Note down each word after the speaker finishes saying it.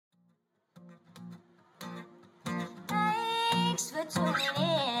Thanks for tuning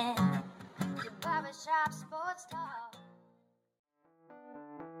in to Barbershop Sports Talk.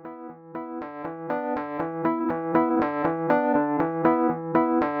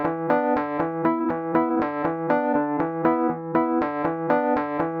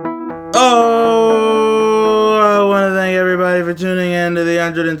 I want to thank everybody for tuning in to the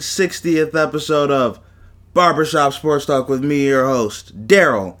 160th episode of Barbershop Sports Talk with me, your host,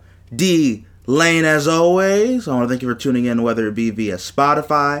 Daryl D. Lane, as always. I want to thank you for tuning in, whether it be via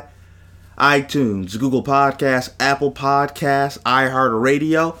Spotify, iTunes, Google Podcasts, Apple Podcasts,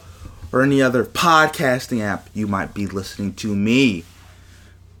 iHeartRadio, or any other podcasting app you might be listening to me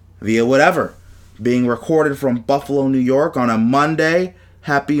via whatever. Being recorded from Buffalo, New York on a Monday.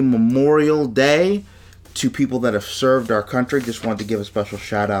 Happy Memorial Day to people that have served our country. Just wanted to give a special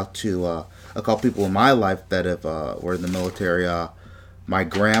shout out to a couple people in my life that have were in the military. My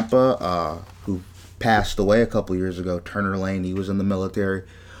grandpa, who passed away a couple years ago, Turner Lane, he was in the military.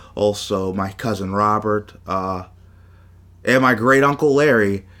 Also, my cousin Robert, and my great uncle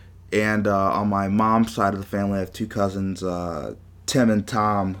Larry. And on my mom's side of the family, I have two cousins, Tim and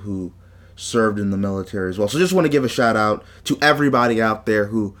Tom, who served in the military as well. So just want to give a shout out to everybody out there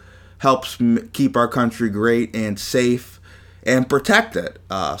who helps keep our country great and safe and protect it.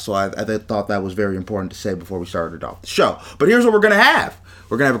 So I thought that was very important to say before we started off the show. But here's what we're going to have.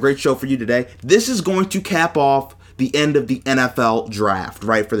 We're going to have a great show for you today. This is going to cap off the end of the NFL draft,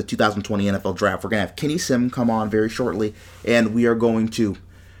 right, for the 2020 NFL draft. We're going to have Kenny Sim come on very shortly, and he's going to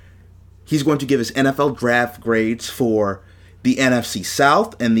give us NFL draft grades for the NFC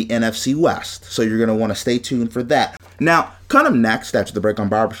South and the NFC West. So you're going to want to stay tuned for that. Now, coming up next after the break on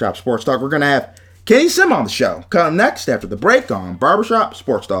Barbershop Sports Talk, we're going to have Kenny Sim on the show. Coming up next after the break on Barbershop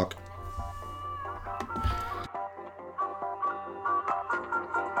Sports Talk.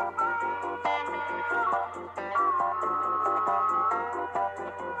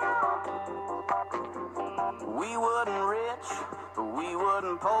 We wasn't rich, we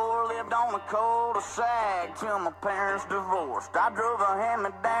wasn't poor, lived on a cul-de-sac till my parents divorced. I drove a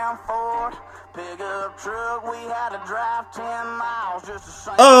hand-me-down Ford pickup truck, we had to drive 10 miles just to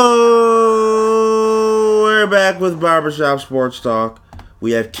sing. Oh, we're back with Barbershop Sports Talk.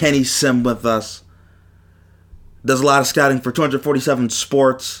 We have Kenny Sim with us. Does a lot of scouting for 247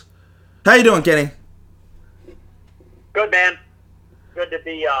 Sports. How you doing, Kenny? Good, man. Good to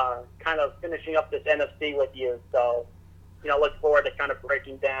be kind of finishing up this NFC with you. So, look forward to kind of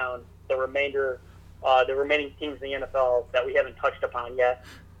breaking down the remaining teams in the NFL that we haven't touched upon yet.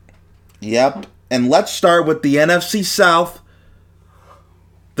 Yep. And let's start with the NFC South.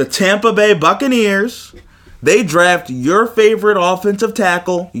 The Tampa Bay Buccaneers. They draft your favorite offensive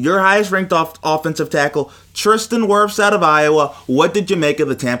tackle, your highest-ranked offensive tackle, Tristan Wirfs out of Iowa. What did you make of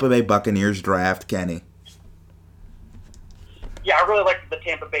the Tampa Bay Buccaneers draft, Kenny? Yeah, I really liked what the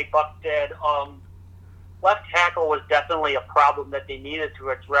Tampa Bay Bucs did. Left tackle was definitely a problem that they needed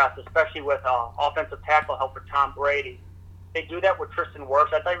to address, especially with offensive tackle help for Tom Brady. They do that with Tristan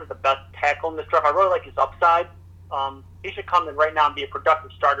Wirfs. I thought he was the best tackle in this draft. I really like his upside. He should come in right now and be a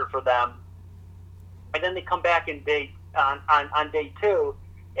productive starter for them. And then they come back on day two,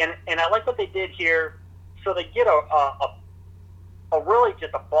 and I like what they did here. So they get a really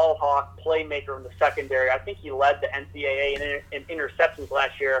just a ball hawk playmaker in the secondary. I think he led the NCAA in interceptions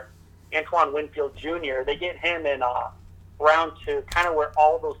last year. Antoine Winfield Jr. They get him in round two, kind of where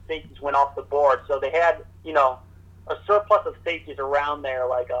all those safeties went off the board. So they had a surplus of safeties around there,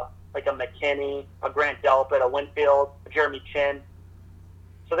 like a McKinney, a Grant Delpit, a Winfield, a Jeremy Chin.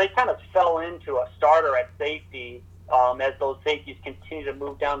 So they kind of fell into a starter at safety as those safeties continue to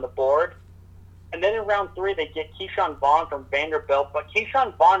move down the board. And then in round three, they get Keyshawn Vaughn from Vanderbilt. But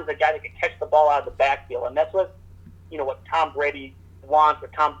Keyshawn Vaughn is a guy that can catch the ball out of the backfield, and that's what Tom Brady wants,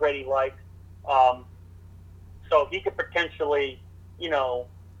 what Tom Brady likes. So he could potentially, I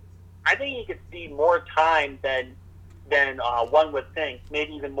think he could see more time than one would think,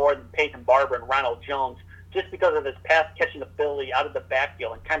 maybe even more than Peyton Barber and Ronald Jones, just because of his pass catching ability out of the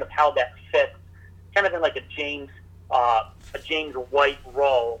backfield and kind of how that fits, kind of in like a James White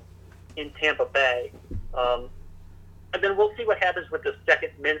role in Tampa Bay. And then we'll see what happens with the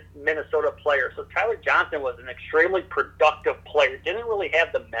second Minnesota player. So Tyler Johnson was an extremely productive player. Didn't really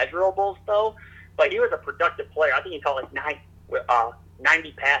have the measurables, though, but he was a productive player. I think he caught like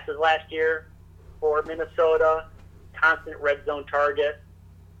 90 passes last year for Minnesota, constant red zone target.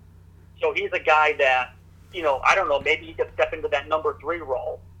 So he's a guy that, I don't know, maybe he could step into that number 3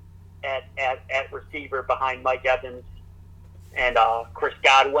 role at receiver behind Mike Evans and Chris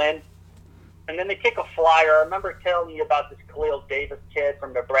Godwin. And then they take a flyer. I remember telling you about this Khalil Davis kid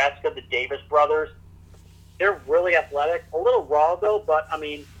from Nebraska, the Davis brothers. they're really athletic. A little raw, though, but, I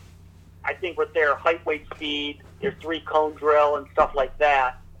mean, I think with their height, weight, speed, their three-cone drill and stuff like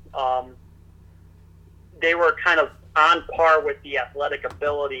that, they were kind of on par with the athletic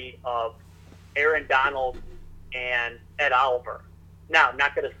ability of Aaron Donald and Ed Oliver. Now, I'm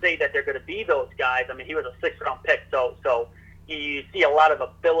not going to say that they're going to be those guys. I mean, he was a sixth-round pick, so you see a lot of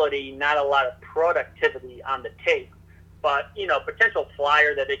ability, not a lot of productivity on the tape. But, potential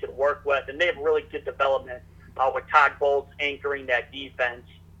flyer that they could work with, and they have really good development with Todd Bowles anchoring that defense.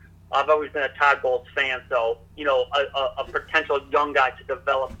 I've always been a Todd Bowles fan, so, a potential young guy to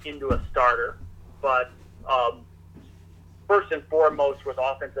develop into a starter. But first and foremost was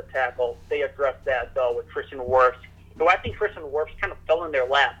offensive tackle. They addressed that, though, with Christian Wirfs. So I think Christian Wirfs kind of fell in their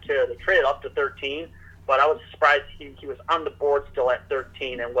lap, too. They traded up to 13, but I was surprised he was on the board still at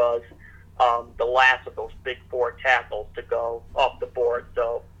 13 and was the last of those big four tackles to go off the board.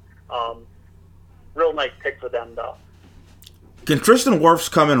 So real nice pick for them, though. Can Tristan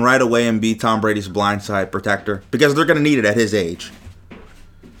Wirfs come in right away and be Tom Brady's blindside protector? Because they're going to need it at his age.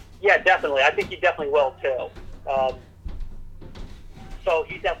 Yeah, definitely. I think he definitely will, too. So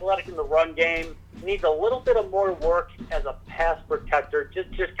he's athletic in the run game. Needs a little bit of more work as a pass protector,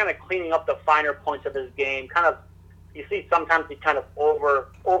 just kind of cleaning up the finer points of his game. Kind of, you see sometimes he kind of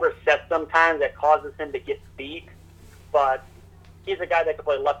oversets sometimes that causes him to get beat. But he's a guy that can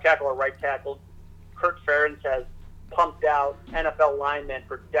play left tackle or right tackle. Kirk Ferentz has pumped out NFL linemen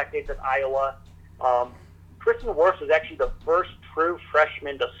for decades at Iowa. Christian Wirfs was actually the first true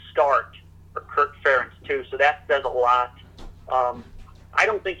freshman to start for Kirk Ferentz, too, so that says a lot. I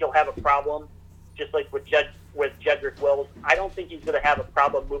don't think he'll have a problem, just like with Jedrick Wills. I don't think he's going to have a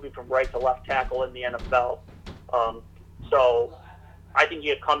problem moving from right to left tackle in the NFL. So I think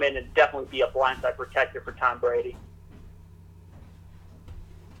he'll come in and definitely be a blindside protector for Tom Brady.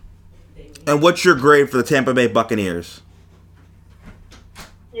 And what's your grade for the Tampa Bay Buccaneers?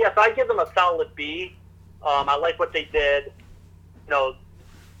 Yes, I give them a solid B. I like what they did.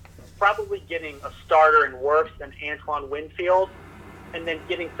 Probably getting a starter in Wirfs and Antoine Winfield, and then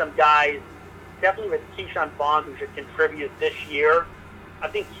getting some guys, definitely with Keyshawn Vaughn, who should contribute this year. I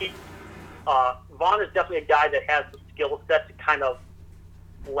think Vaughn is definitely a guy that has the skill set to kind of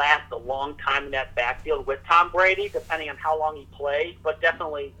last a long time in that backfield with Tom Brady, depending on how long he plays. But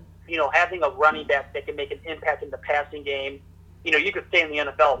definitely, having a running back that can make an impact in the passing game, you could stay in the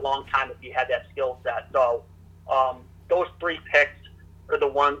NFL a long time if you had that skill set. So those three picks are the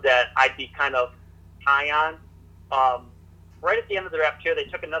ones that I'd be kind of high on. Right at the end of the draft, too, they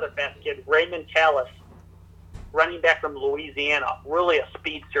took another fast kid, Raymond Callis, running back from Louisiana. Really a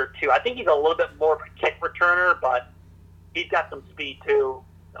speedster, too. I think he's a little bit more of a kick returner, but he's got some speed, too.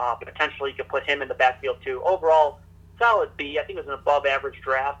 Potentially you could put him in the backfield, too. Overall, solid B. I think it was an above-average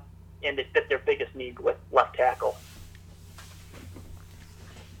draft, and they fit their biggest need with left tackle.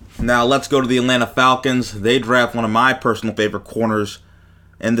 Now let's go to the Atlanta Falcons. They draft one of my personal favorite corners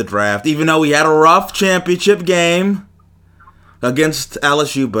in the draft, even though we had a rough championship game against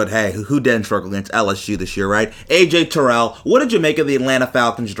LSU, but hey, who didn't struggle against LSU this year, right? A.J. Terrell, what did you make of the Atlanta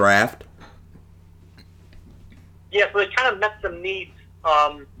Falcons draft? Yeah, so they kind of met some needs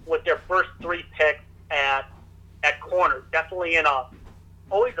with their first three picks at corner. Definitely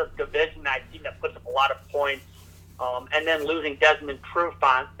always a division I've seen that puts up a lot of points. And then losing Desmond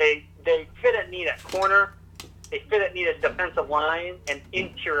Trufant, they fit a need at corner. They fit a need at defensive line and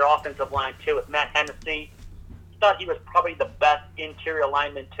interior offensive line, too, with Matt Hennessy. Thought he was probably the best interior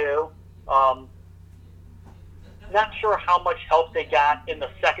lineman, too. Not sure how much help they got in the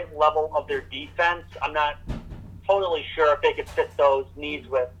second level of their defense. I'm not totally sure if they could fit those needs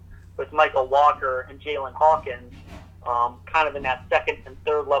with Michael Walker and Jalen Hawkins, kind of in that second and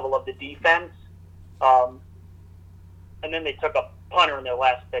third level of the defense. And then they took a punter in their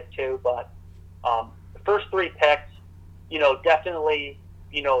last pick, too. But the first three picks, definitely,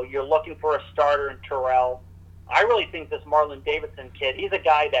 you're looking for a starter in Terrell. I really think this Marlon Davidson kid, he's a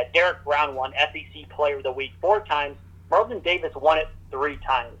guy that Derek Brown won SEC Player of the Week 4 times. Marlon Davis won it 3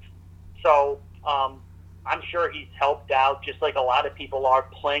 times. So I'm sure he's helped out, just like a lot of people are,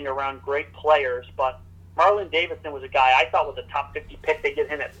 playing around great players. But Marlon Davidson was a guy I thought was a top 50 pick. They get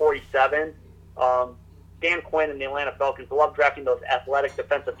him at 47. Dan Quinn and the Atlanta Falcons love drafting those athletic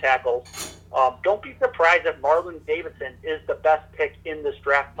defensive tackles. Don't be surprised if Marlon Davidson is the best pick in this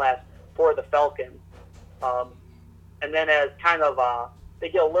draft class for the Falcons. And then as kind of they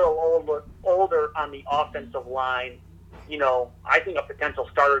get a little older on the offensive line, I think a potential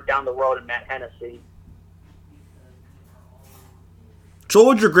starter down the road in Matt Hennessy. So what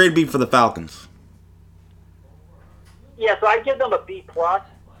would your grade be for the Falcons? Yeah, so I give them a B+.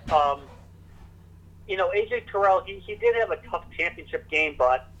 A.J. Terrell, he did have a tough championship game,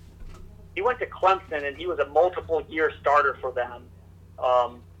 but he went to Clemson, and he was a multiple-year starter for them.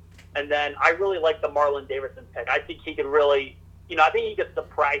 And then I really like the Marlon Davidson pick. I think he could really, I think he could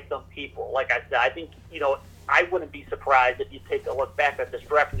surprise some people. Like I said, I think, I wouldn't be surprised if you take a look back at this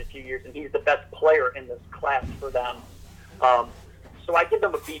draft in a few years, and he's the best player in this class for them. So I give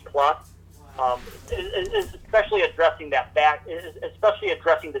them a B+, especially addressing especially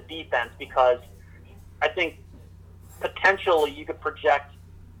addressing the defense, because I think potentially you could project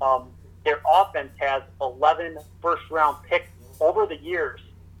their offense has 11 first-round picks over the years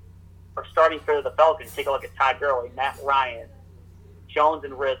are starting for the Falcons. Take a look at Todd Gurley, Matt Ryan, Jones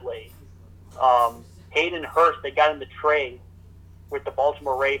and Ridley, Hayden Hurst. They got in the trade with the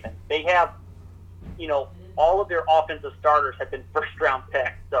Baltimore Ravens. They have, all of their offensive starters have been first-round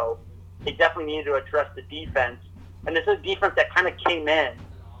picks, so they definitely need to address the defense. And this is a defense that kind of came in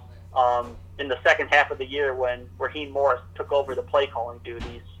the second half of the year when Raheem Morris took over the play-calling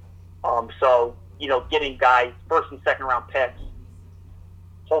duties. So, getting guys first and second-round picks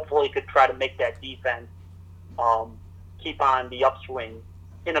hopefully could try to make that defense keep on the upswing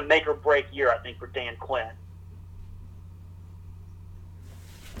in a make-or-break year, I think, for Dan Quinn.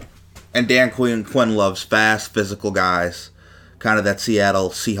 And Dan Quinn loves fast, physical guys, kind of that Seattle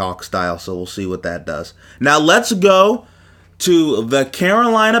Seahawks style, so we'll see what that does. Now let's go to the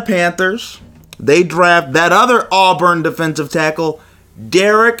Carolina Panthers. They draft that other Auburn defensive tackle,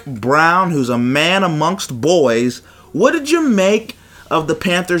 Derek Brown, who's a man amongst boys. What did you make of the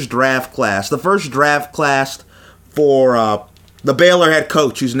Panthers draft class? The first draft class for the Baylor head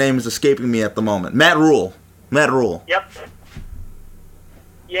coach, whose name is escaping me at the moment, Matt Rule. Yep.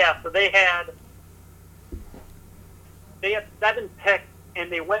 Yeah, so they had 7 picks,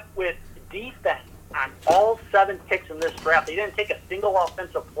 and they went with defense on all 7 picks in this draft. They didn't take a single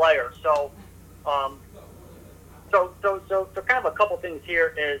offensive player. So kind of a couple things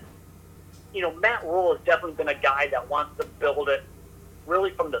here is, Matt Rule has definitely been a guy that wants to build it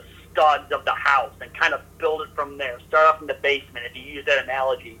really from the studs of the house and kind of build it from there. Start off in the basement, if you use that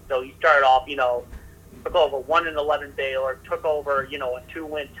analogy. So he started off, took over 1-11 Baylor, took over, a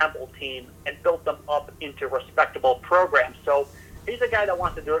 2-win Temple team, and built them up into respectable programs. So he's a guy that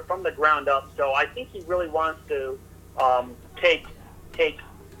wants to do it from the ground up. So I think he really wants to take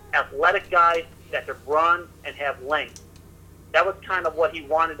athletic guys that could run and have length. That was kind of what he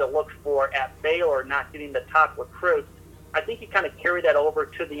wanted to look for at Baylor, not getting the top recruits. I think he kind of carried that over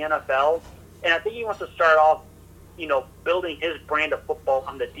to the NFL, and I think he wants to start off, building his brand of football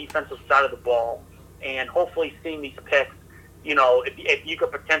on the defensive side of the ball, and hopefully seeing these picks, if you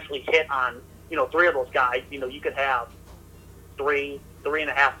could potentially hit on, 3 of those guys, you could have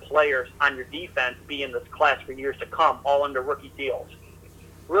 3.5 players on your defense be in this class for years to come, all under rookie deals.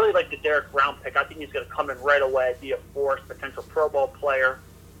 Really like the Derek Brown pick. I think he's going to come in right away, be a force, potential Pro Bowl player.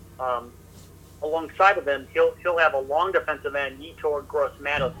 Alongside of him, he'll have a long defensive end, Yetur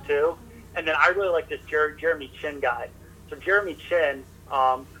Gross-Matos, too. And then I really like this Jeremy Chin guy. So Jeremy Chin,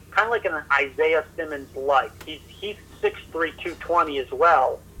 kind of like an Isaiah Simmons-like. He's 6'3", 220 as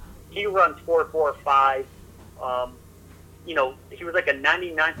well. He runs 4.45. He was like a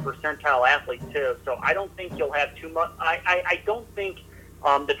 99th percentile athlete, too. So I don't think he'll have too much. I don't think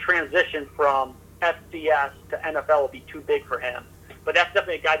the transition from FCS to NFL will be too big for him. But that's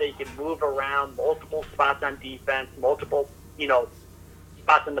definitely a guy that you can move around, multiple spots on defense, multiple,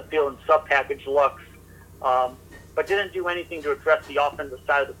 spots in the field and sub-package looks, but didn't do anything to address the offensive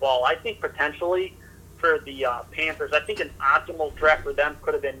side of the ball. I think potentially for the Panthers, I think an optimal draft for them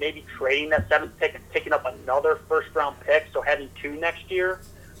could have been maybe trading that 7th pick and picking up another first-round pick, so having 2 next year.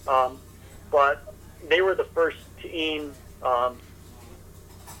 But they were the first team, I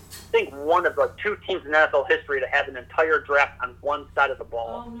think one of the 2 teams in NFL history to have an entire draft on one side of the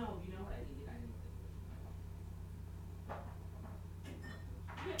ball. Oh, no.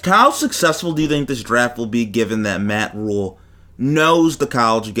 How successful do you think this draft will be, given that Matt Rule knows the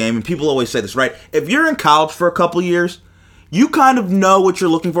college game? And people always say this, right? If you're in college for a couple years, you kind of know what you're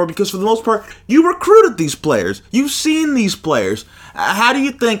looking for because for the most part, you recruited these players. You've seen these players. How do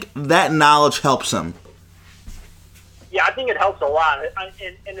you think that knowledge helps him? Yeah, I think it helps a lot. And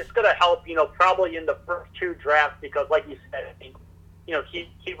it's going to help, probably in the first 2 drafts because, like you said, I think,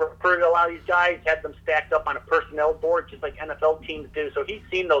 he recruited a lot of these guys, had them stacked up on a personnel board just like NFL teams do. So he's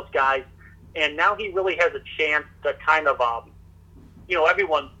seen those guys, and now he really has a chance to kind of,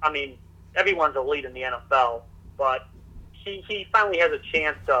 everyone's elite in the NFL, but he finally has a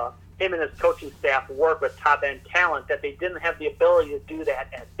chance to, him and his coaching staff, work with top-end talent that they didn't have the ability to do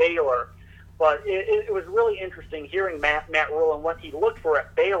that at Baylor. But it was really interesting hearing Matt Rule, and what he looked for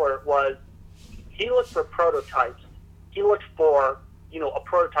at Baylor was he looked for prototypes. He looked for, a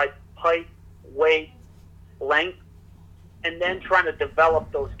prototype height, weight, length, and then trying to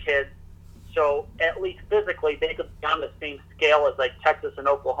develop those kids so at least physically they could be on the same scale as like Texas and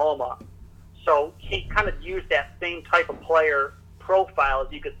Oklahoma. So he kind of used that same type of player profile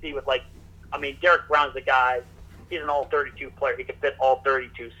as you could see with Derek Brown's a guy, he's an all-32 player. He could fit all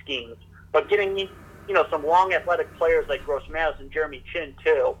 32 schemes. But getting, some long athletic players like Gross Madison, Jeremy Chin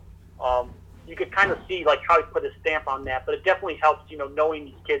too, you could kind of see like how he put his stamp on that. But it definitely helps, knowing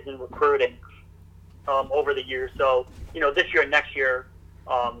these kids and recruiting over the years. So, this year and next year,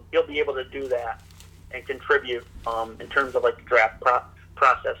 he'll be able to do that and contribute in terms of like the draft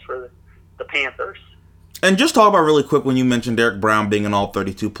process for the Panthers. And just talk about really quick when you mentioned Derek Brown being an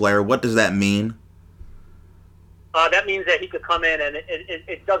all-32 player, what does that mean? That means that he could come in and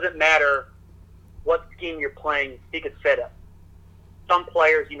it doesn't matter what scheme you're playing, he could fit it. Some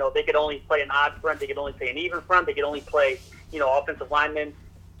players, they could only play an odd front, they could only play an even front, they could only play, offensive linemen,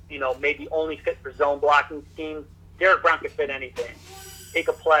 maybe only fit for zone blocking schemes. Derek Brown could fit anything. He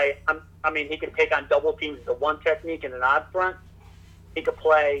could play, he could take on double teams with a one technique and an odd front. He could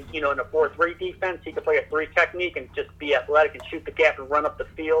play, in a 4-3 defense. He could play a 3 technique and just be athletic and shoot the gap and run up the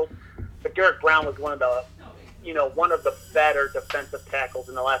field. But Derek Brown was one of the better defensive tackles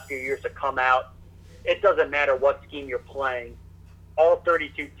in the last few years to come out. It doesn't matter what scheme you're playing. All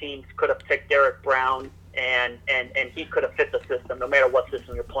 32 teams could have picked Derek Brown, and he could have fit the system, no matter what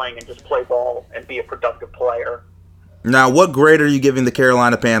system you're playing, and just play ball and be a productive player. Now, what grade are you giving the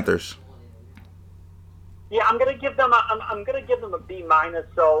Carolina Panthers? Yeah, I'm gonna give them a B minus.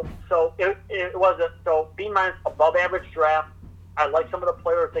 So it was a B minus, above average draft. I like some of the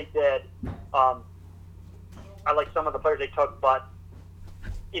players they did. I like some of the players they took, but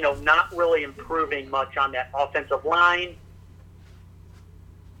not really improving much on that offensive line.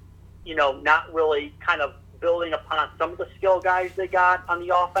 Not really kind of building upon some of the skill guys they got on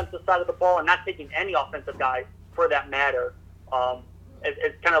the offensive side of the ball, and not taking any offensive guy for that matter.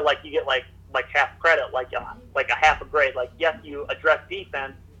 It's kind of like you get like half credit, like a half a grade. Like, yes, you address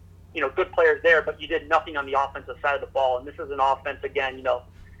defense, good players there, but you did nothing on the offensive side of the ball. And this is an offense, again,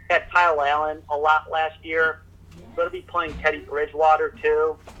 had Kyle Allen a lot last year. Going to be playing Teddy Bridgewater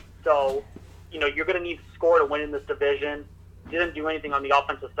too. So, you're going to need to score to win in this division. Didn't do anything on the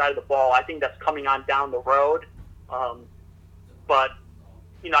offensive side of the ball. I think that's coming on down the road. But,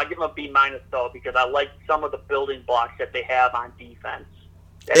 I give them a B minus though, because I like some of the building blocks that they have on defense.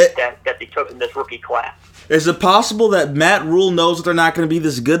 That they took in this rookie class. Is it possible that Matt Rule knows that they're not going to be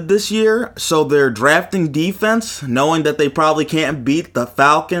this good this year, so they're drafting defense, knowing that they probably can't beat the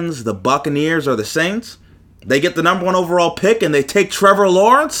Falcons, the Buccaneers, or the Saints? They get the number 1 overall pick and they take Trevor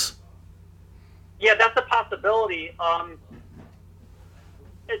Lawrence? Yeah, that's a possibility.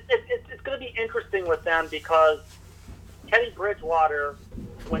 It's going to be interesting with them because Teddy Bridgewater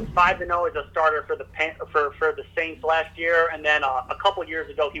went 5-0 as a starter for the Saints last year, and then a couple years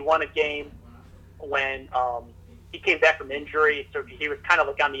ago he won a game when he came back from injury, so he was kind of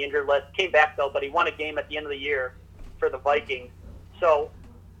like on the injured list. Came back though, but he won a game at the end of the year for the Vikings. So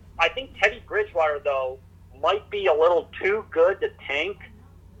I think Teddy Bridgewater though might be a little too good to tank.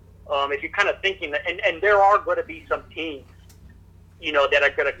 If you're kind of thinking that, and there are going to be some teams, that are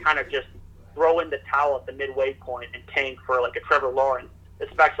going to kind of just throw in the towel at the midway point and tank for like a Trevor Lawrence,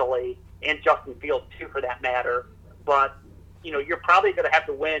 especially, and Justin Fields too, for that matter. But you're probably going to have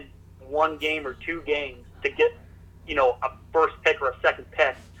to win 1 game or 2 games to get a first pick or a second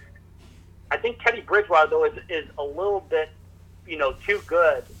pick. I think Teddy Bridgewater though is a little bit too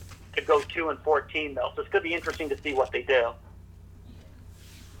good to go 2-14 though. So it's going to be interesting to see what they do.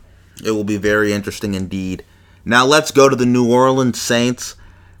 It will be very interesting indeed. Now let's go to the New Orleans Saints.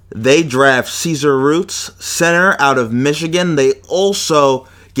 They draft Cesar Roots, center out of Michigan. They also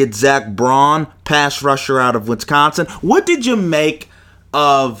get Zach Braun, pass rusher out of Wisconsin. What did you make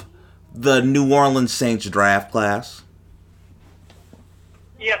of the New Orleans Saints draft class?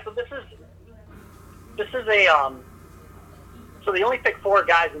 Yeah, so this is a so they only picked 4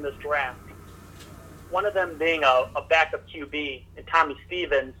 guys in this draft. One of them being a backup QB and Tommy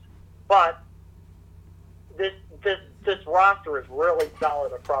Stevens, but this roster is really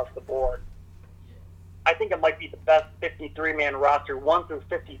solid across the board. I think it might be the best 53-man roster, 1 through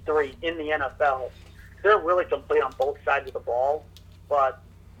 53 in the NFL. They're really complete on both sides of the ball, but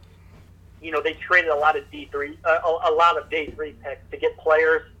they traded a lot of day 3 picks to get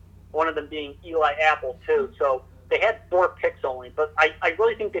players. One of them being Eli Apple too. So they had 4 picks only, but I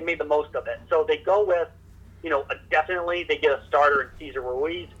really think they made the most of it. So they go with, definitely they get a starter in Cesar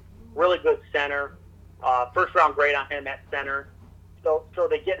Ruiz, really good center. First round grade on him at center. So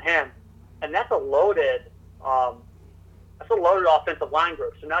they get him. and that's a loaded offensive line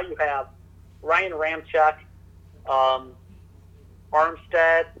group. So now you have Ryan Ramczyk,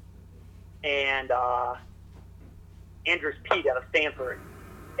 Armstead, and Andrews Pete out of Stanford.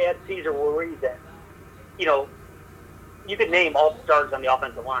 Add Cesar Ruiz in. You know, you could name all the starters on the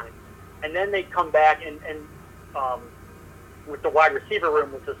offensive line. And then they come back and with the wide receiver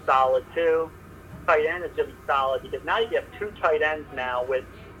room, which is solid too. Tight end is going to be solid because now you have two tight ends now with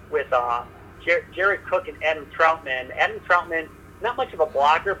Jared Cook and Adam Troutman. Adam Troutman, not much of a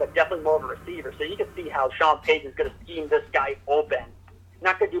blocker, but definitely more of a receiver. So you can see how Sean Payton's going to scheme this guy open.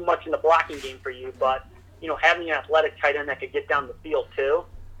 Not going to do much in the blocking game for you, but you know, having an athletic tight end that could get down the field too,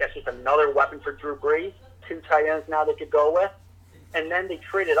 that's just another weapon for Drew Brees. Two tight ends now they could go with. And then they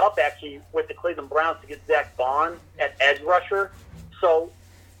traded up actually with the Cleveland Browns to get Zach Bond at edge rusher. So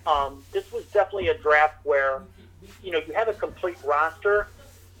this was definitely a draft where, you know, you have a complete roster,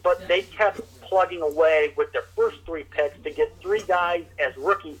 but they kept plugging away with their first three picks to get three guys as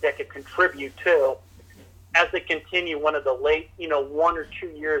rookies that could contribute too as they continue one of the late, you know, 1 or 2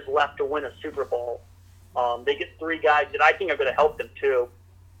 years left to win a Super Bowl. They get three guys that I think are going to help them too.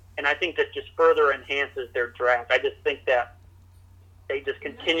 And I think that just further enhances their draft. I just think that they just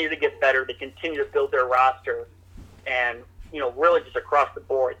continue to get better. They continue to build their roster. And, you know, really just across the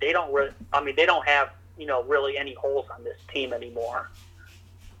board, they don't really, I mean, they don't have, you know, really any holes on this team anymore.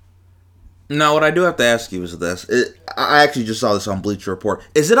 Now, what I do have to ask you is this. I actually just saw this on Bleacher Report.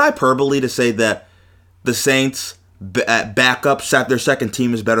 Is it hyperbole to say that the Saints at backup their second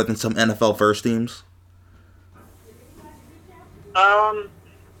team is better than some NFL first teams?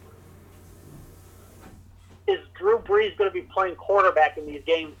 Is Drew Brees going to be playing quarterback in these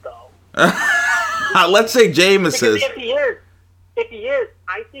games, though? Let's say Jameis is. If he is,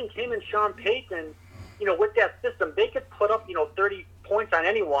 I think him and Sean Payton, you know, with that system, they could put up, you know, 30 points on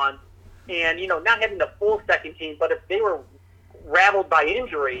anyone, and, you know, not having the full second team, but if they were raveled by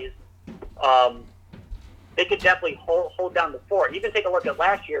injuries, they could definitely hold down the fort. Even take a look at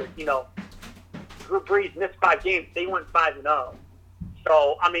last year, you know, Drew Brees missed 5 games. They went 5-0.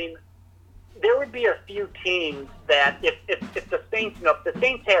 So, I mean, there would be a few teams that if the Saints, you know, if the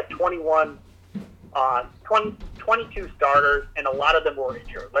Saints had 22 starters and a lot of them were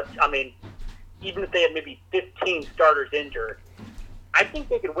injured, even if they had maybe 15 starters injured, I think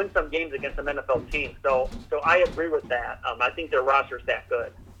they could win some games against some NFL teams. So I agree with that. I think their roster's that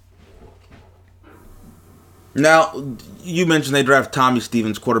good. Now, you mentioned they draft Tommy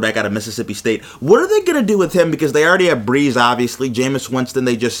Stevens, quarterback out of Mississippi State. What are they going to do with him? Because they already have Breeze, obviously. Jameis Winston,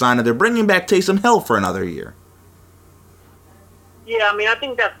 they just signed, and they're bringing back Taysom Hill for another year. Yeah, I mean, I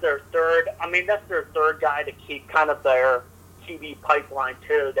think that's their third. I mean, that's their third guy to keep kind of their QB pipeline,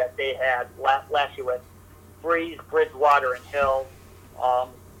 too, that they had last year with Breeze, Bridgewater, and Hill.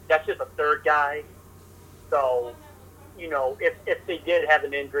 That's just a third guy. So, you know, if they did have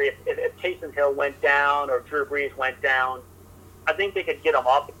an injury, if Taysom Hill went down or Drew Brees went down, I think they could get him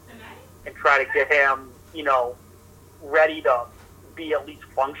up and try to get him, you know, ready to be at least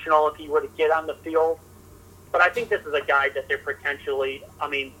functional if he were to get on the field. But I think this is a guy that they're potentially,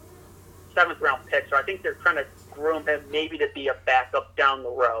 7th-round pick, so I think they're trying to groom him maybe to be a backup down the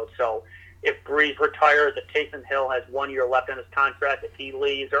road. So if Brees retires, if Taysom Hill has 1 year left on his contract, if he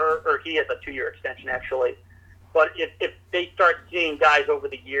leaves, or he has a 2-year extension, actually. But if they start seeing guys over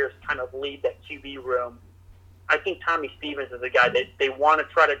the years kind of lead that QB room, I think Tommy Stevens is a guy that they want to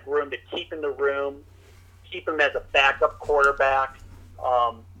try to groom to keep in the room, keep him as a backup quarterback,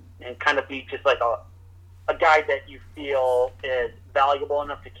 and kind of be just like a guy that you feel is valuable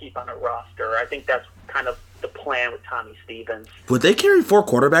enough to keep on a roster. I think that's kind of the plan with Tommy Stevens. Would they carry 4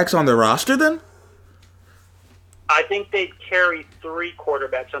 quarterbacks on their roster then? I think they'd carry 3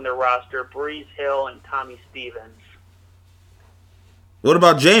 quarterbacks on their roster, Breeze, Hill, and Tommy Stevens. What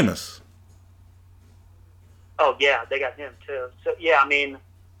about Jameis? Oh, yeah, they got him, too. So, yeah, I mean,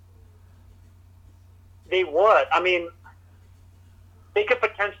 they would. I mean, they could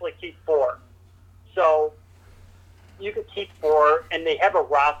potentially keep 4. So you could keep 4, and they have a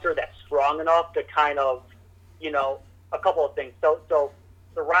roster that's strong enough to kind of, you know, a couple of things. So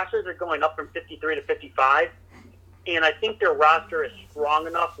the rosters are going up from 53 to 55. And I think their roster is strong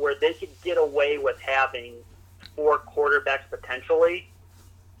enough where they could get away with having 4 quarterbacks potentially.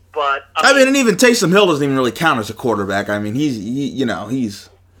 But I mean, and even Taysom Hill doesn't even really count as a quarterback. I mean, he's. Yeah,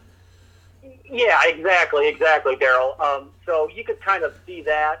 exactly, Daryl. So you could kind of see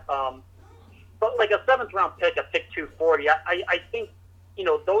that. But like a 7th-round pick, a pick 240, I think, you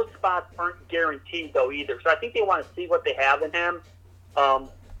know, those spots aren't guaranteed though either. So I think they want to see what they have in him.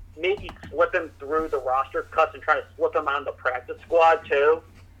 Maybe slip him through the roster cuts and try to slip him on the practice squad too.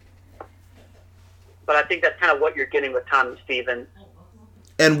 but I think that's kind of what you're getting with Tommy Stevens.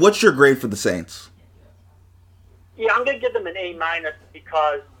 And what's your grade for the Saints? Yeah, I'm going to give them an A-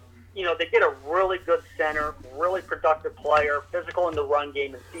 because, they get a really good center, really productive player, physical in the run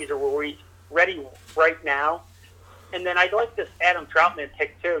game, and Cesar Ruiz ready right now. And then I like this Adam Troutman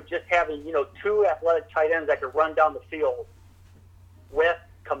pick, too, just having, two athletic tight ends that could run down the field with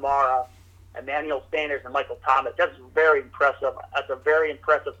Kamara, Emmanuel Sanders, and Michael Thomas. That's very impressive. That's a very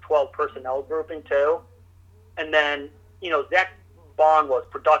impressive 12 personnel grouping, too. And then, Zach Bond was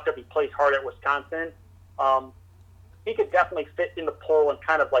productive. He plays hard at Wisconsin. He could definitely fit in the pool and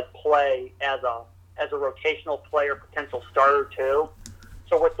kind of play as a rotational player, potential starter too.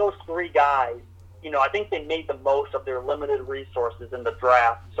 So with those three guys, I think they made the most of their limited resources in the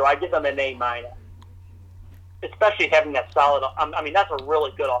draft. So I give them an A-, especially having that solid. That's a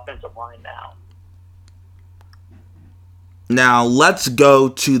really good offensive line now. Now let's go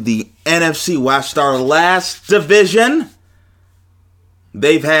to the NFC West, our last division.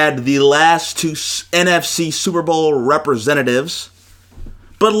 They've had the last two NFC Super Bowl representatives.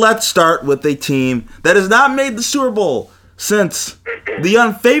 But let's start with a team that has not made the Super Bowl since the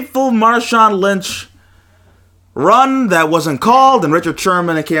unfaithful Marshawn Lynch run that wasn't called, and Richard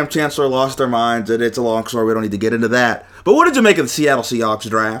Sherman and Cam Chancellor lost their minds. And it's a long story. We don't need to get into that. But what did you make of the Seattle Seahawks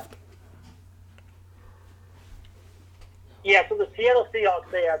draft? Yeah, so the Seattle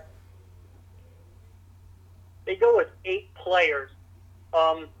Seahawks, they go with 8 players.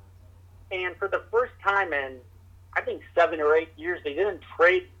 And for the first time in, I think, 7 or 8 years, they didn't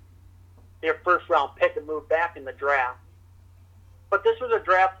trade their first-round pick and move back in the draft. But this was a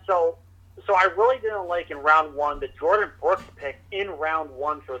draft, so I really didn't like in round 1 the Jordan Brooks pick in round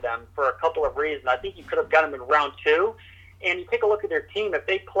 1 for them for a couple of reasons. I think you could have got him in round 2. And you take a look at their team. If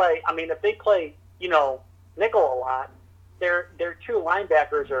they play, nickel a lot, their 2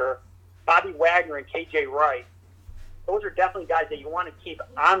 linebackers are Bobby Wagner and KJ Wright. Those are definitely guys that you want to keep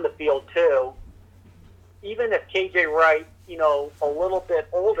on the field, too. Even if KJ Wright, a little bit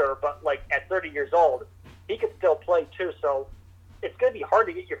older, but at 30 years old, he could still play, too. So it's going to be hard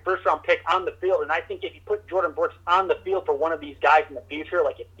to get your first-round pick on the field. And I think if you put Jordan Brooks on the field for one of these guys in the future,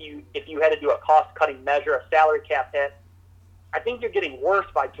 if you had to do a cost-cutting measure, a salary cap hit, I think you're getting worse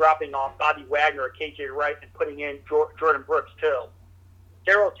by dropping off Bobby Wagner or KJ Wright and putting in Jordan Brooks, too.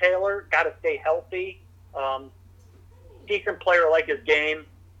 Darrell Taylor, got to stay healthy. Decent player, like his game.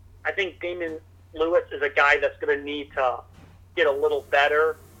 I think Damon Lewis is a guy that's going to need to get a little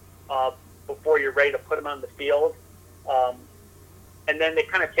better before you're ready to put him on the field. And then they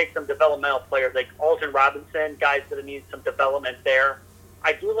kind of take some developmental players like Alton Robinson, guys that need some development there.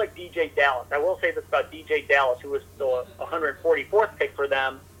 I do like DJ Dallas. I will say this about DJ Dallas, who was the 144th pick for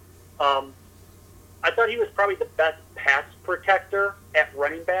them. I thought he was probably the best pass protector at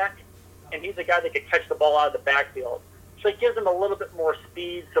running back, and he's a guy that could catch the ball out of the backfield. So it gives him a little bit more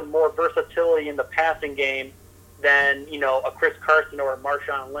speed, some more versatility in the passing game than, a Chris Carson or a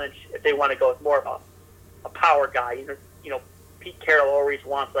Marshawn Lynch if they want to go with more of a power guy. Pete Carroll always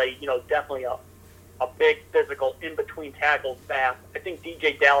wants definitely a big physical in-between tackles fast. I think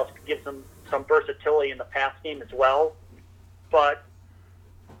DJ Dallas could give some versatility in the pass game as well. But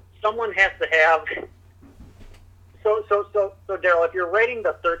someone has to have – So Daryl, if you're rating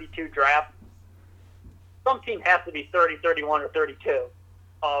the 32 draft, some team has to be 30, 31, or 32.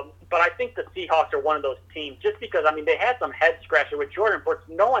 But I think the Seahawks are one of those teams just because, they had some head-scratcher with Jordan Brooks.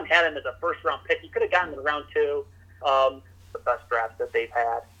 No one had him as a first-round pick. You could have gotten him in round 2, the best drafts that they've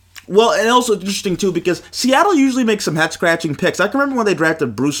had. Well, and also interesting, too, because Seattle usually makes some head-scratching picks. I can remember when they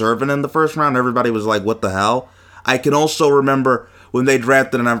drafted Bruce Irvin in the first round, everybody was like, what the hell? I can also remember when they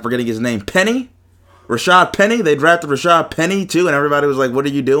drafted, and I'm forgetting his name, Rashad Penny. They drafted Rashad Penny, too, and everybody was like, what are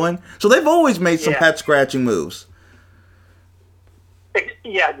you doing? So they've always made some head-scratching moves.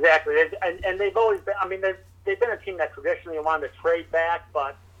 Yeah, exactly. And they've always been, they've been a team that traditionally wanted to trade back,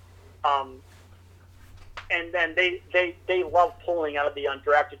 but and then they love pulling out of the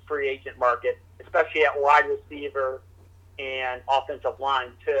undrafted free agent market, especially at wide receiver and offensive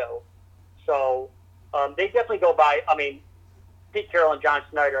line, too. So they definitely go by, Pete Carroll and John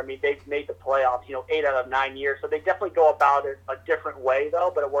Schneider, they've made the playoffs, 8 out of 9 years. So they definitely go about it a different way, though,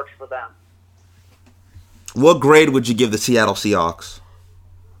 but it works for them. What grade would you give the Seattle Seahawks?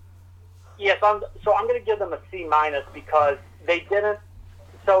 Yes, I'm going to give them a C- because they didn't.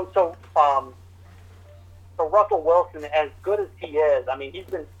 So Russell Wilson, as good as he is, he's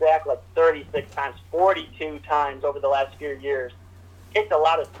been sacked 36 times, 42 times over the last few years. Kicked a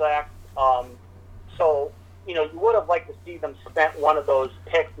lot of sacks. So you would have liked to see them spent one of those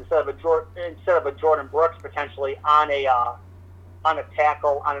picks instead of a Jordan Brooks potentially on a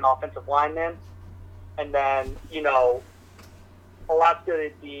tackle, on an offensive lineman. And then, a lot's going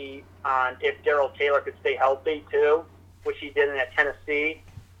to be on if Darrell Taylor could stay healthy too, which he didn't at Tennessee.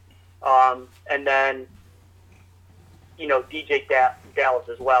 And then, DJ Dallas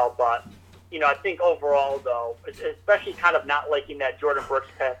as well. But, I think overall, though, especially kind of not liking that Jordan Brooks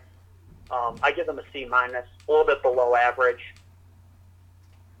pick, I give them a C-, a little bit below average.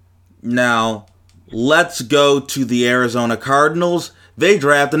 Now, let's go to the Arizona Cardinals. They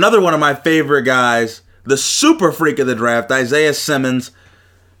draft another one of my favorite guys, the super freak of the draft, Isaiah Simmons,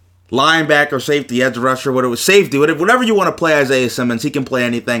 linebacker, safety, edge rusher, whatever you want to play Isaiah Simmons. He can play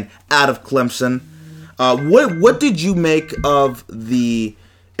anything out of Clemson. What did you make of the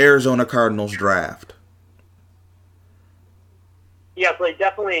Arizona Cardinals draft? Yeah, so they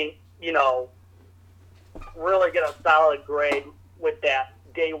definitely, really get a solid grade with that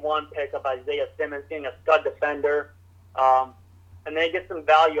day one pick of Isaiah Simmons being a stud defender. And they get some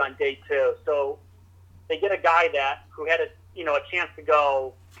value on day two. So they get a guy who had a chance to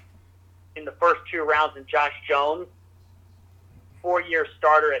go in the first 2 rounds in Josh Jones, 4-year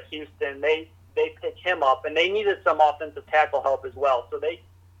starter at Houston. They pick him up, and they needed some offensive tackle help as well. So they,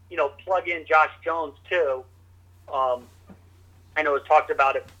 plug in Josh Jones too. I know it was talked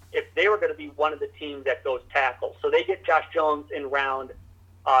about if they were going to be one of the teams that goes tackle. So they get Josh Jones in round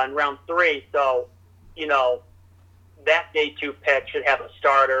 3. So, that day 2 pick should have a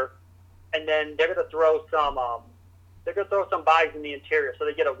starter, and then they're going to throw some buys in the interior. So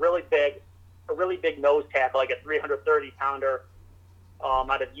they get a really big nose tackle, like a 330-pounder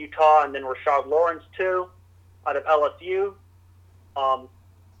out of Utah, and then Rashard Lawrence too, out of LSU.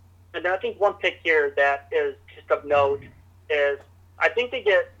 And then I think one pick here that is just of note is I think they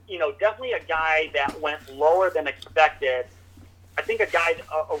get definitely a guy that went lower than expected. I think a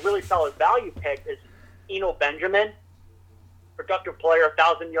really solid value pick is Eno Benjamin, productive player,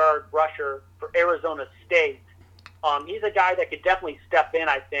 1,000-yard rusher for Arizona State. He's a guy that could definitely step in,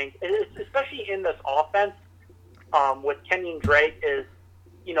 I think, especially in this offense with Kenyon Drake.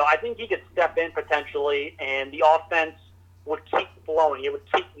 I think he could step in potentially, and the offense would keep flowing. It would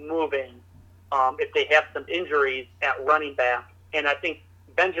keep moving if they have some injuries at running back. And I think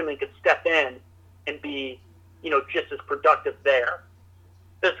Benjamin could step in and be, just as productive there.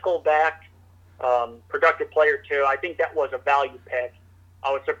 Physical back, productive player too. I think that was a value pick.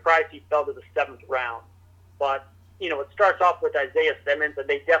 I was surprised he fell to the 7th round. But, it starts off with Isaiah Simmons, and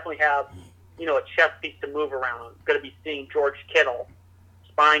they definitely have, a chess piece to move around. Going to be seeing George Kittle,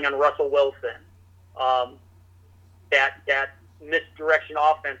 spying on Russell Wilson. That misdirection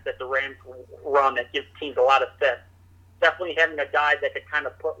offense that the Rams run that gives teams a lot of fits. Definitely having a guy that could kind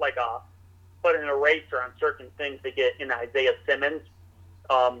of put an eraser on certain things to get in Isaiah Simmons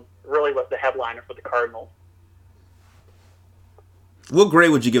really was the headliner for the Cardinals. What grade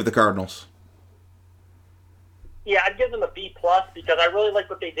would you give the Cardinals? Yeah, I'd give them a B+ because I really like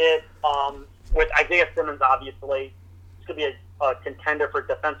what they did with Isaiah Simmons, obviously. It's going to be a contender for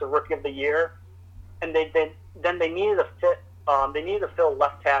Defensive Rookie of the Year. And they needed to fill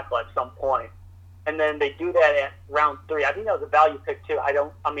left tackle at some point. And then they do that at round 3. I think that was a value pick too. I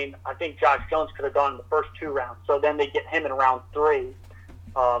think Josh Jones could have gone in the first 2 rounds. So then they get him in round 3.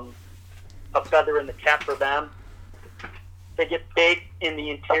 A feather in the cap for them. They get big in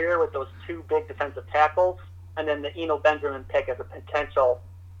the interior with those 2 big defensive tackles. And then the Eno Benjamin pick as a potential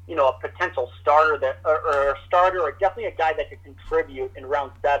starter or definitely a guy that could contribute in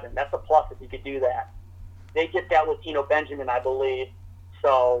round 7. That's a plus if you could do that. They get that with Eno Benjamin, I believe.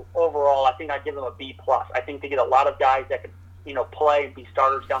 So overall, I think I'd give them a B+. I think they get a lot of guys that could, play and be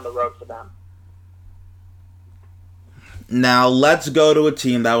starters down the road for them. Now let's go to a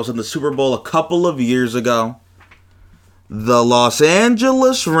team that was in the Super Bowl a couple of years ago. The Los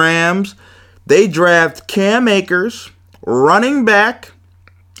Angeles Rams. They draft Cam Akers, running back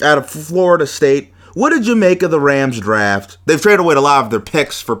out of Florida State. What did you make of the Rams draft? They've traded away a lot of their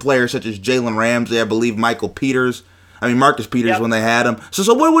picks for players such as Jalen Ramsey, I believe Marcus Peters when they had him.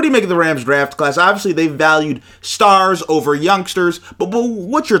 So what do you make of the Rams draft class? Obviously, they valued stars over youngsters, but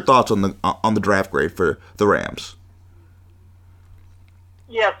what's your thoughts on the draft grade for the Rams?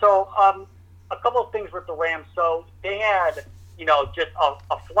 Yeah, so a couple of things with the Rams. So they had, just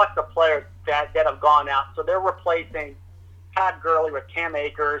a flux of players that have gone out. So they're replacing Todd Gurley with Cam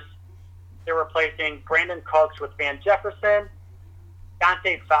Akers. They're replacing Brandon Cooks with Van Jefferson,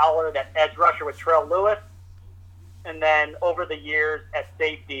 Dante Fowler, that edge rusher with Terrell Lewis. And then over the years at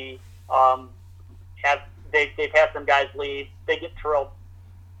safety, they've had some guys leave. They get Terrell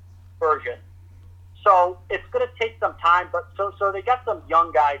Burgess. So it's going to take some time, but so they got some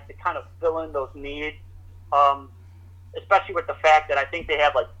young guys to kind of fill in those needs, especially with the fact that I think they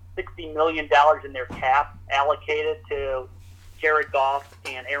have $60 million in their cap allocated to Jared Goff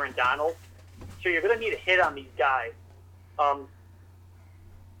and Aaron Donald. So you're going to need a hit on these guys.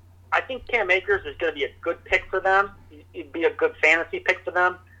 I think Cam Akers is going to be a good pick for them. It'd be a good fantasy pick for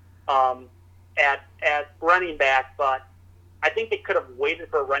them at running back, but I think they could have waited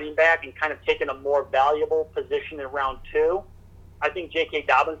for a running back and kind of taken a more valuable position in round 2. I think J.K.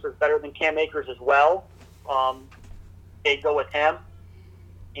 Dobbins is better than Cam Akers as well. They go with him.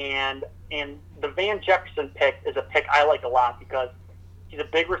 And the Van Jefferson pick is a pick I like a lot because he's a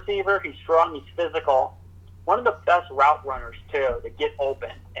big receiver, he's strong, he's physical. One of the best route runners, too, to get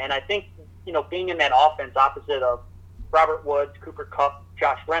open. And I think, being in that offense opposite of Robert Woods, Cooper Kupp,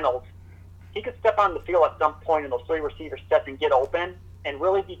 Josh Reynolds, he could step on the field at some point in those 3 receiver sets and get open and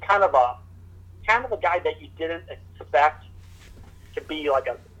really be kind of a guy that you didn't expect to be like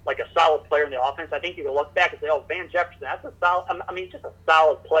a solid player in the offense. I think you can look back and say, oh, Van Jefferson, that's a solid, just a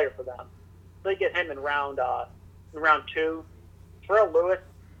solid player for them. So they get him in round 2. Terrell Lewis,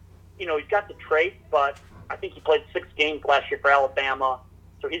 he's got the trait, but I think he played 6 games last year for Alabama,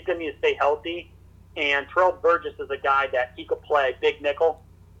 so he's going to need to stay healthy. And Terrell Burgess is a guy that he could play big nickel.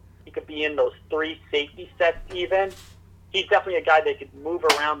 He could be in those 3 safety sets even. He's definitely a guy that could move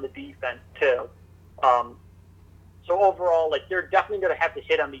around the defense too. So overall, they're definitely going to have to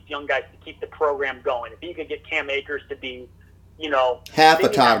hit on these young guys to keep the program going. If you could get Cam Akers to be, half a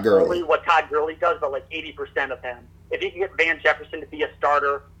Todd Gurley, really what Todd Gurley does, but 80% of him. If you can get Van Jefferson to be a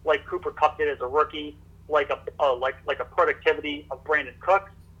starter like Cooper Kupp did as a rookie, like a productivity of Brandon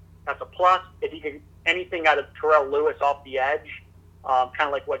Cooks, that's a plus. If you get anything out of Terrell Lewis off the edge, kind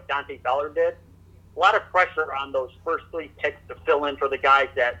of like what Dante Feller did, a lot of pressure on those first 3 picks to fill in for the guys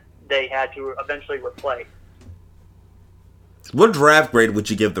that they had to eventually replace. What draft grade would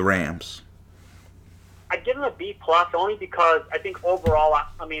you give the Rams? I'd give them a B+ only because I think overall,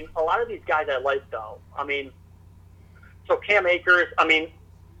 a lot of these guys I like, though. So Cam Akers,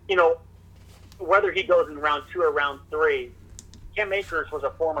 whether he goes in round 2 or round 3, Cam Akers was a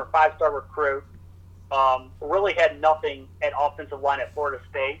former 5-star recruit, really had nothing at offensive line at Florida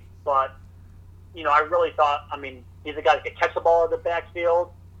State, but, I really thought, he's a guy that could catch the ball in the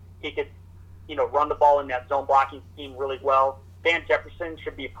backfield. He could, run the ball in that zone blocking scheme really well. Van Jefferson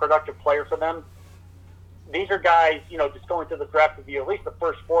should be a productive player for them. These are guys, just going through the draft review, at least the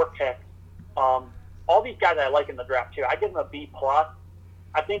first 4 picks. All these guys I like in the draft, too. I give them a B+.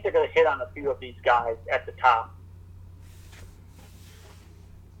 I think they're going to hit on a few of these guys at the top.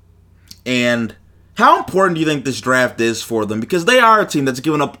 And how important do you think this draft is for them? Because they are a team that's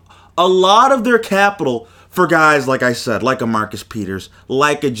given up a lot of their capital for guys, like I said, like a Marcus Peters,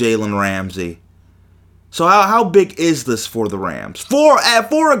 like a Jalen Ramsey. So how big is this for the Rams? For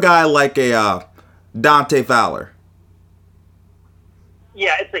a guy like a Dante Fowler?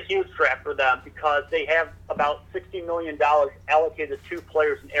 Yeah, it's a huge draft for them because they have about $60 million allocated to 2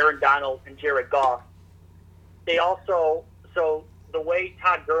 players in Aaron Donald and Jared Goff. They also, so the way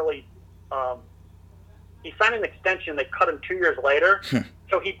Todd Gurley, he signed an extension that cut him 2 years later,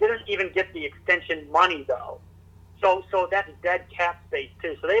 so he didn't even get the extension money, though. So that's dead cap space,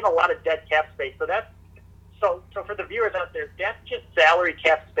 too. So they have a lot of dead cap space. So for the viewers out there, that's just salary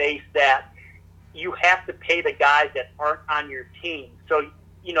cap space that you have to pay the guys that aren't on your team. So,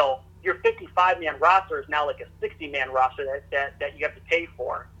 your 55-man roster is now like a 60-man roster that you have to pay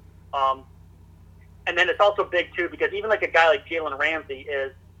for. And then it's also big, too, because even like a guy like Jalen Ramsey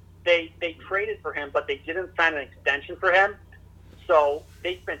they traded for him, but they didn't sign an extension for him. So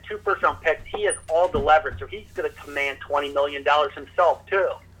they spent 2 first-round picks. He has all the leverage, so he's going to command $20 million himself, too.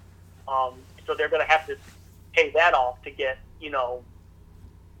 So they're going to have to pay that off to get,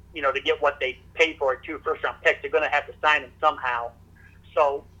 to get what they paid for 2 first-round picks. They're going to have to sign him somehow.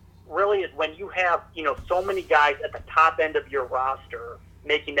 So really is when you have, so many guys at the top end of your roster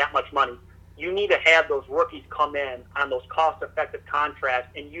making that much money, you need to have those rookies come in on those cost-effective contracts,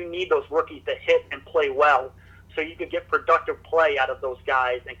 and you need those rookies to hit and play well so you could get productive play out of those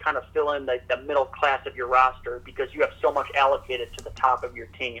guys and kind of fill in the middle class of your roster because you have so much allocated to the top of your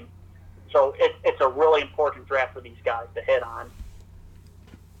team. So it's a really important draft for these guys to hit on.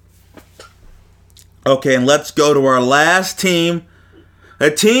 Okay, and let's go to our last team. A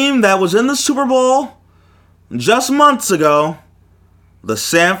team that was in the Super Bowl just months ago. The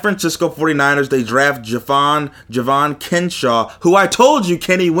San Francisco 49ers, they draft Javon Kinlaw, who I told you,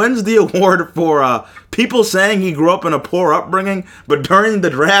 Kenny, wins the award for people saying he grew up in a poor upbringing, but during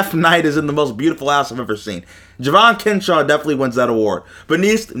the draft night is in the most beautiful house I've ever seen. Javon Kinlaw definitely wins that award. But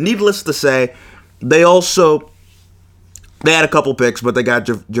needless to say, they had a couple picks, but they got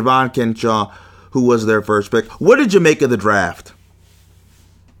Javon Kinlaw, who was their first pick. What did you make of the draft?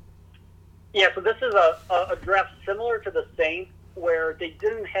 Yeah, so this is a draft similar to the Saints, where they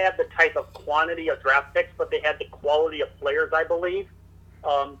didn't have the type of quantity of draft picks, but they had the quality of players, I believe.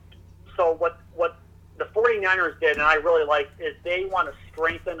 So what the 49ers did, and I really liked, is they want to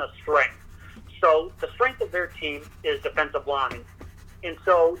strengthen a strength. So the strength of their team is defensive line. And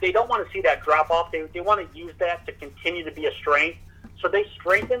so they don't want to see that drop off. They want to use that to continue to be a strength. So they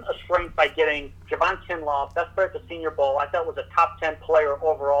strengthen a strength by getting Javon Kinlaw, best player at the Senior Bowl. I thought was a top 10 player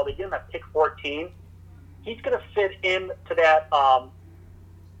overall. They get him at pick 14. He's going to fit into that,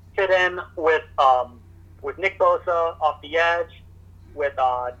 fit in with Nick Bosa off the edge, with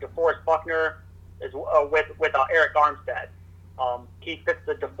DeForest Buckner, with Eric Armstead. He fits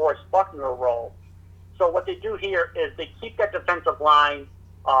the DeForest Buckner role. So what they do here is they keep that defensive line.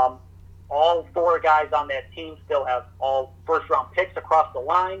 All four guys on that team still have all first-round picks across the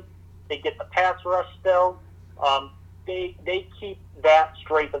line. They get the pass rush still. They keep that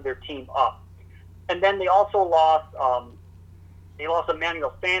strength of their team up. And then they also lost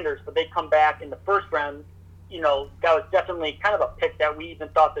Emmanuel Sanders, but they come back in the first round. You know, that was definitely kind of a pick that we even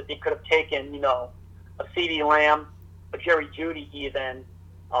thought that they could have taken, you know, a CeeDee Lamb, a Jerry Jeudy even,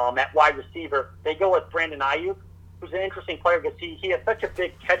 at wide receiver. They go with Brandon Ayuk, who's an interesting player because he has such a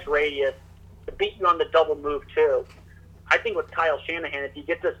big catch radius to beat you on the double move too. I think with Kyle Shanahan, if you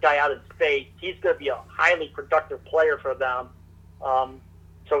get this guy out in space, he's going to be a highly productive player for them.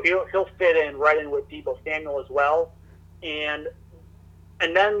 So he'll fit in right in with Deebo Samuel as well. And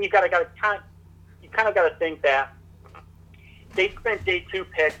then you kind of got to think that they spent day 2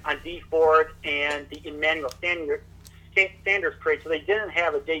 pick on Dee Ford and the Emmanuel Sanders trade, so they didn't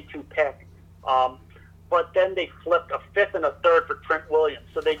have a day 2 pick. But then they flipped a 5th and a 3rd for Trent Williams.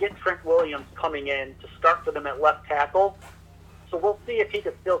 So they get Trent Williams coming in to start for them at left tackle. So we'll see if he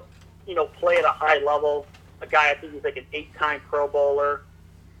could still, you know, play at a high level. A guy, I think he's like an 8-time Pro Bowler.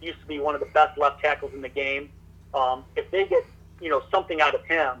 Used to be one of the best left tackles in the game. If they get, you know, something out of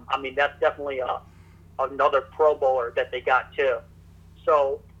him, I mean, that's definitely another Pro Bowler that they got too.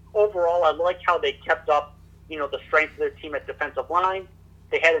 So overall, I like how they kept up, you know, the strength of their team at defensive line.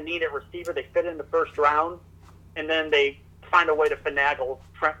 They had a need at receiver. They fit in the first round, and then they find a way to finagle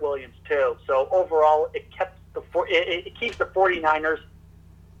Trent Williams too. So overall, it keeps the 49ers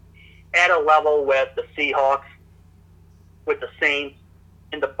at a level with the Seahawks, with the Saints,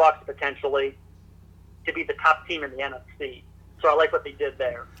 and the Bucs potentially to be the top team in the NFC. So I like what they did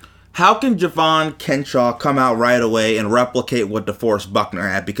there. How can Javon Kinlaw come out right away and replicate what DeForest Buckner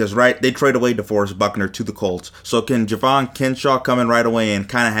had? Because, right, they trade away DeForest Buckner to the Colts. So can Javon Kinlaw come in right away and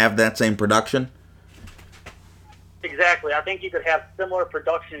kind of have that same production? Exactly. I think you could have similar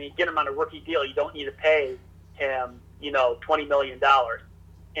production. You get him on a rookie deal. You don't need to pay him, you know, $20 million.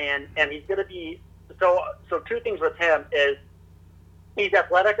 And he's going to be so 2 things with him is he's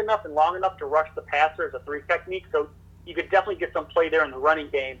athletic enough and long enough to rush the passer as a 3 technique. So you could definitely get some play there in the running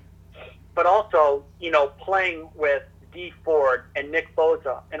game. But also, you know, playing with Dee Ford and Nick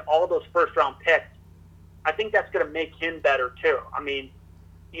Bosa and all of those first-round picks, I think that's going to make him better too. I mean,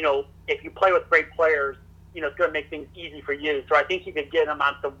 you know, if you play with great players, you know, it's going to make things easy for you. So I think you could get him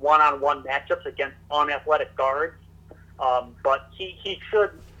on some one-on-one matchups against unathletic guards. But he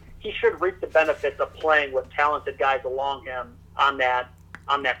should reap the benefits of playing with talented guys along him on that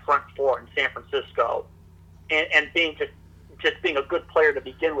front 4 in San Francisco, and being being a good player to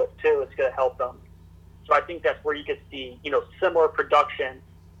begin with too. It's going to help them. So I think that's where you could see, you know, similar production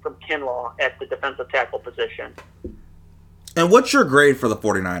from Kinlaw at the defensive tackle position. And what's your grade for the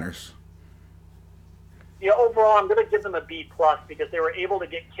 49ers? Yeah, overall, I'm going to give them a B+ because they were able to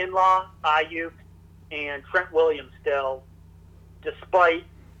get Kinlaw, Ayuk, and Trent Williams still, despite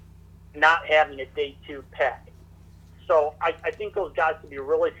not having a day 2 pick. So I think those guys could be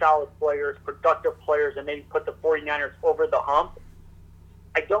really solid players, productive players, and maybe put the 49ers over the hump.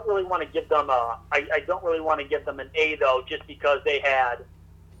 I don't really want to give them an A though, just because they had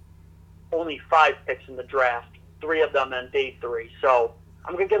only 5 picks in the draft, 3 of them in day 3. So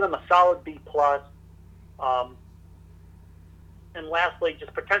I'm going to give them a solid B+. And lastly,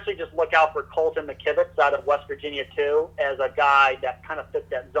 potentially look out for Colton McKivitz out of West Virginia too, as a guy that kind of fits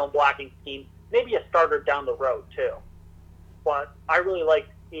that zone blocking scheme. Maybe a starter down the road too. But I really like,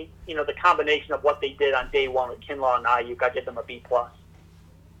 you know, the combination of what they did on day 1 with Kinlaw and Ayuk. I give them a B+.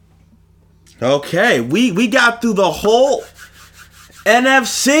 Okay, we got through the whole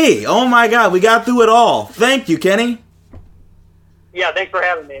NFC. Oh my God, we got through it all. Thank you, Kenny. Yeah, thanks for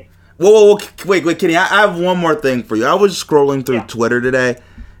having me. Whoa, wait, Kenny, I have one more thing for you. I was scrolling through Twitter today,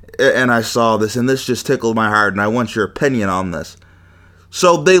 and I saw this, and this just tickled my heart, and I want your opinion on this.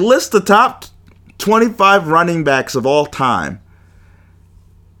 So they list the top 25 running backs of all time.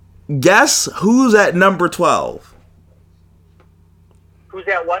 Guess who's at number 12? Who's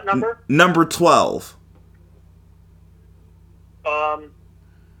at what number? Number 12.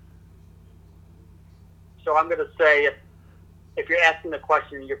 So I'm going to say, if you're asking the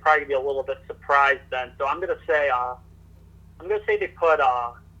question, you're probably going to be a little bit surprised then. So I'm going to say they put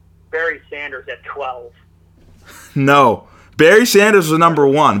Barry Sanders at 12. No. Barry Sanders was number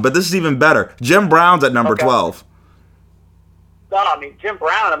 1, but this is even better. Jim Brown's at number 12. No, I mean, Jim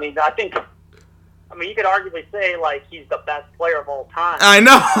Brown, you could arguably say, like, he's the best player of all time. I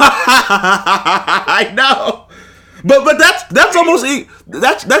know. I know. But that's almost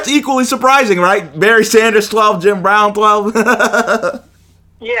that's equally surprising, right? Barry Sanders 12, Jim Brown 12. Yeah,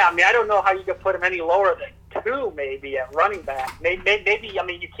 I don't know how you could put him any lower than 2, maybe at running back. Maybe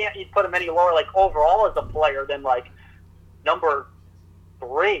you can't put him any lower, like, overall as a player than, like, number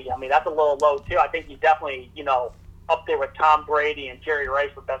 3. That's a little low too. I think he's definitely up there with Tom Brady and Jerry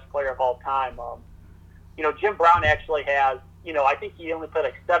Rice for best player of all time. Jim Brown actually has I think he only played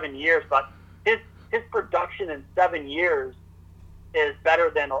like 7 years, but his production in 7 years is better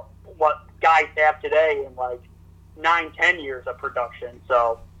than what guys have today in like 9-10 years of production.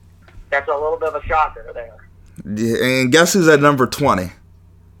 So that's a little bit of a shocker there. Yeah, and guess who's at number 20?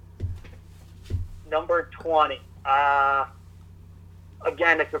 Number 20.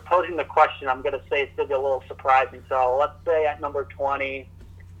 Again, if you're posing the question, I'm going to say it's going to be a little surprising. So let's say at number 20,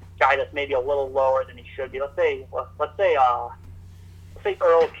 guy that's maybe a little lower than he should be. Let's say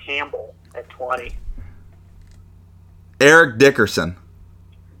Earl Campbell at 20. Eric Dickerson.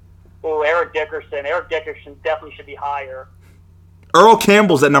 Oh, Eric Dickerson. Eric Dickerson definitely should be higher. Earl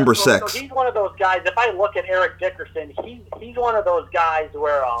Campbell's at number 6. So he's one of those guys. If I look at Eric Dickerson, he's one of those guys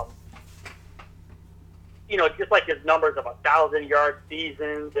where just like his numbers of 1,000-yard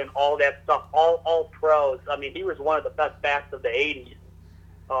seasons and all that stuff, all pros. He was one of the best backs of the 80s.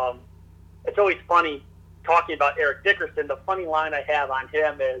 It's always funny talking about Eric Dickerson. The funny line I have on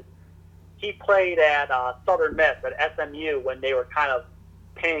him is he played at Southern Miss at SMU when they were kind of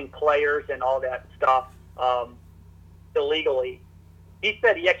paying players and all that stuff illegally. He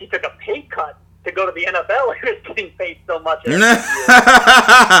said he actually took a pay cut to go to the NFL. He was getting paid so much.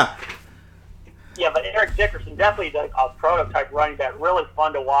 Yeah, but Eric Dickerson definitely a prototype running back. Really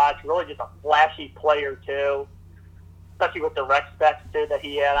fun to watch. Really just a flashy player too, especially with the rec specs too that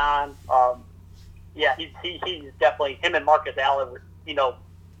he had on. Yeah, he's definitely, him and Marcus Allen were the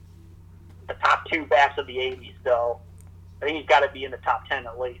top 2 backs of the 80s. So I think he's got to be in the top 10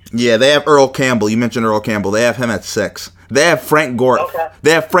 at least. Yeah, they have Earl Campbell. You mentioned Earl Campbell. They have him at 6. They have Frank Gore. Okay.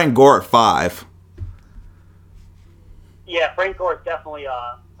 They have Frank Gore at 5. Yeah, Frank Gore is definitely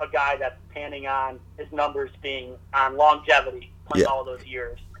a guy that's panning on his numbers being on longevity, playing all those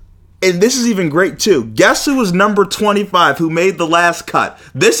years. And this is even great too. Guess who was number 25 who made the last cut?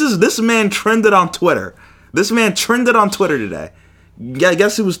 This man trended on Twitter. This man trended on Twitter today.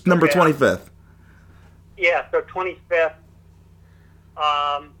 Guess who was number 25th? Yeah, so 25th.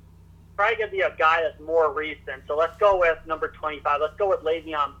 Probably going to be a guy that's more recent. So let's go with number 25. Let's go with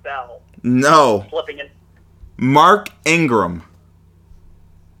Le'Veon Bell. No. Flipping it. Mark Ingram.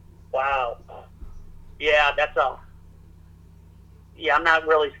 Wow. Yeah, I'm not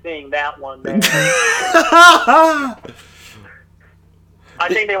really seeing that one there. I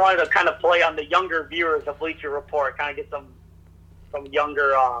think they wanted to kind of play on the younger viewers of Bleacher Report, kind of get some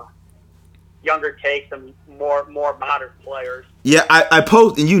younger takes, some more modern players. Yeah, I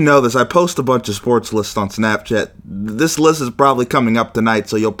post, and you know this, I post a bunch of sports lists on Snapchat. This list is probably coming up tonight,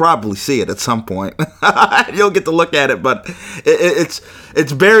 so you'll probably see it at some point. You'll get to look at it, but it's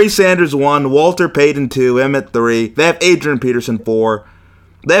Barry Sanders 1, Walter Payton 2, Emmett 3. They have Adrian Peterson 4.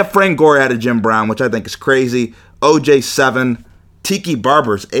 They have Frank Gore ahead of Jim Brown, which I think is crazy. OJ 7. Tiki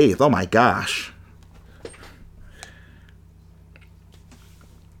Barber's 8th. Oh my gosh.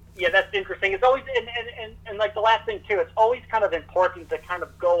 Yeah, that's interesting. It's always, and like the last thing too, it's always kind of important to kind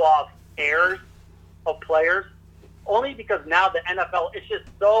of go off airs of players, only because now the NFL is just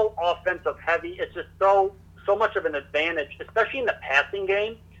so offensive heavy. It's just so much of an advantage, especially in the passing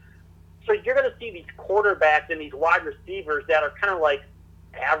game. So you're going to see these quarterbacks and these wide receivers that are kind of like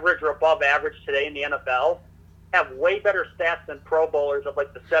average or above average today in the NFL have way better stats than Pro Bowlers of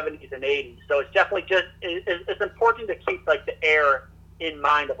like the 70s and 80s. So it's definitely it's important to keep like the air in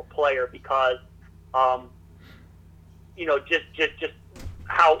mind of a player because, just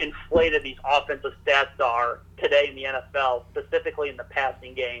how inflated these offensive stats are today in the NFL, specifically in the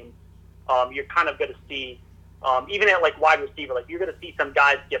passing game. You're kind of going to see, even at like wide receiver, like you're going to see some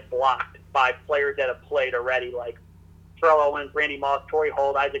guys get blocked by players that have played already, like Terrell Owens, Randy Moss, Torrey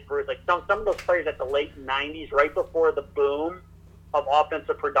Holt, Isaac Bruce, like some of those players at the late 90s, right before the boom of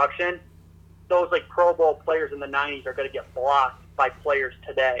offensive production, those like Pro Bowl players in the 90s are going to get blocked by players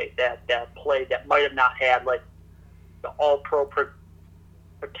today that might have not had like the All-Pro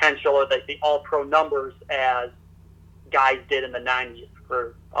potential or the All-Pro numbers as guys did in the 90s.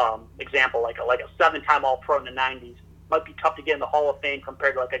 For example, like a 7-time All-Pro in the 90s might be tough to get in the Hall of Fame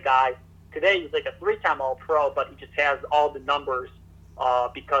compared to like a guy today who's like a 3-time All-Pro, but he just has all the numbers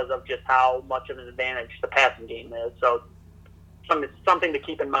because of just how much of an advantage the passing game is. So something to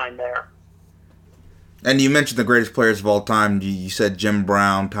keep in mind there. And you mentioned the greatest players of all time. You said Jim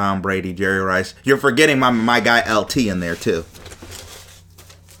Brown, Tom Brady, Jerry Rice. You're forgetting my guy LT in there too.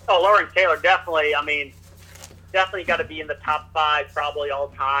 Oh, Lawrence Taylor, definitely. I mean, definitely got to be in the top 5 probably all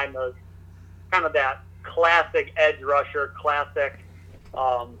time. Kind of that classic edge rusher, classic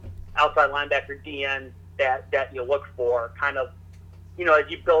outside linebacker DN that you look for. Kind of, as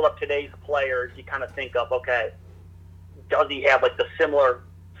you build up today's players, you kind of think of, okay, does he have like the similar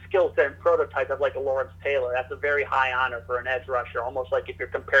skill set and prototype of like a Lawrence Taylor? That's a very high honor for an edge rusher, almost like if you're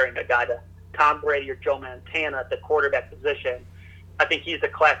comparing a guy to Tom Brady or Joe Montana at the quarterback position. I think he's the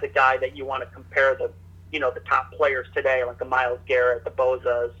classic guy that you want to compare the top players today, like the Myles Garrett, the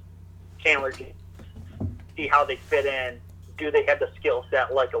Bozas, Chandler Jones, see how they fit in. Do they have the skill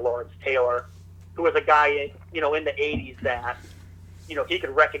set like a Lawrence Taylor, who was a guy, in the 80s that, he could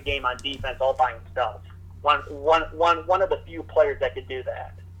wreck a game on defense all by himself. One of the few players that could do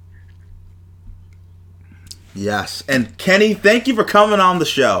that. Yes. And Kenny, thank you for coming on the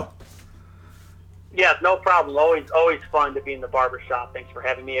show. Yeah, no problem. Always fun to be in the barbershop. Thanks for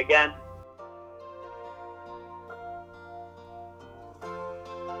having me again.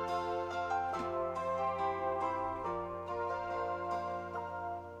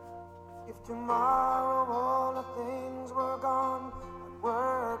 If tomorrow all the things were gone, I'd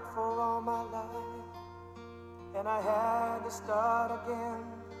worked for all my life, and I had to start again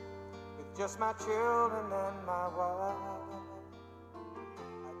with just my children and my wife.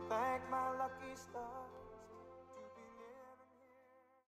 I thank my lucky stars.